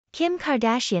Kim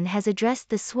Kardashian has addressed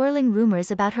the swirling rumors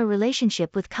about her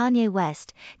relationship with Kanye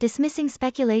West, dismissing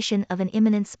speculation of an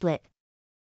imminent split.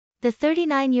 The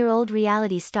 39-year-old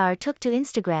reality star took to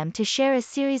Instagram to share a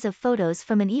series of photos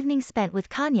from an evening spent with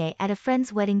Kanye at a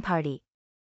friend's wedding party.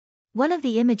 One of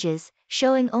the images,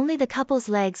 showing only the couple's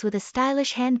legs with a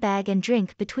stylish handbag and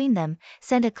drink between them,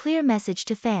 sent a clear message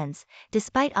to fans: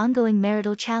 despite ongoing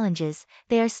marital challenges,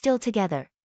 they are still together.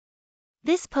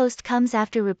 This post comes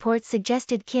after reports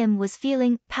suggested Kim was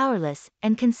feeling powerless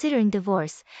and considering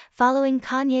divorce, following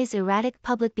Kanye's erratic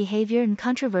public behavior and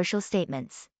controversial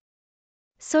statements.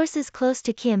 Sources close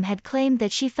to Kim had claimed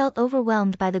that she felt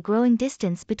overwhelmed by the growing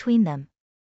distance between them.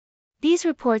 These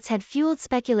reports had fueled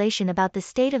speculation about the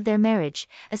state of their marriage,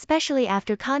 especially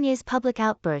after Kanye's public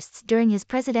outbursts during his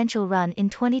presidential run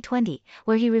in 2020,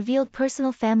 where he revealed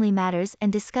personal family matters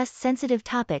and discussed sensitive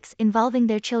topics involving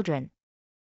their children.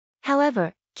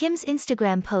 However, Kim's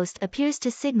Instagram post appears to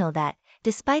signal that,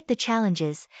 despite the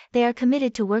challenges, they are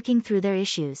committed to working through their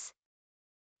issues.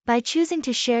 By choosing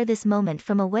to share this moment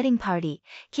from a wedding party,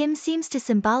 Kim seems to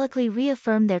symbolically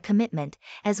reaffirm their commitment,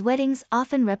 as weddings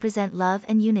often represent love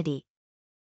and unity.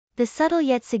 The subtle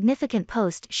yet significant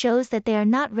post shows that they are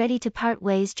not ready to part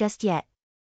ways just yet.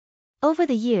 Over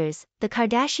the years, the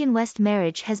Kardashian-West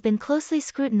marriage has been closely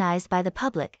scrutinized by the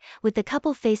public, with the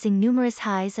couple facing numerous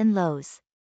highs and lows.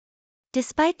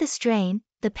 Despite the strain,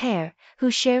 the pair,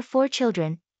 who share 4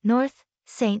 children, North,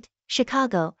 St.,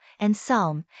 Chicago, and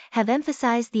Psalm, have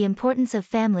emphasized the importance of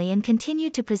family and continue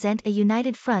to present a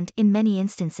united front in many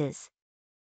instances.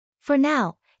 For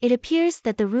now, it appears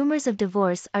that the rumors of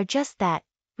divorce are just that,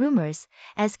 rumors,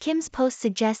 as Kim's post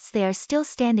suggests they are still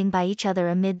standing by each other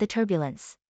amid the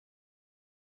turbulence.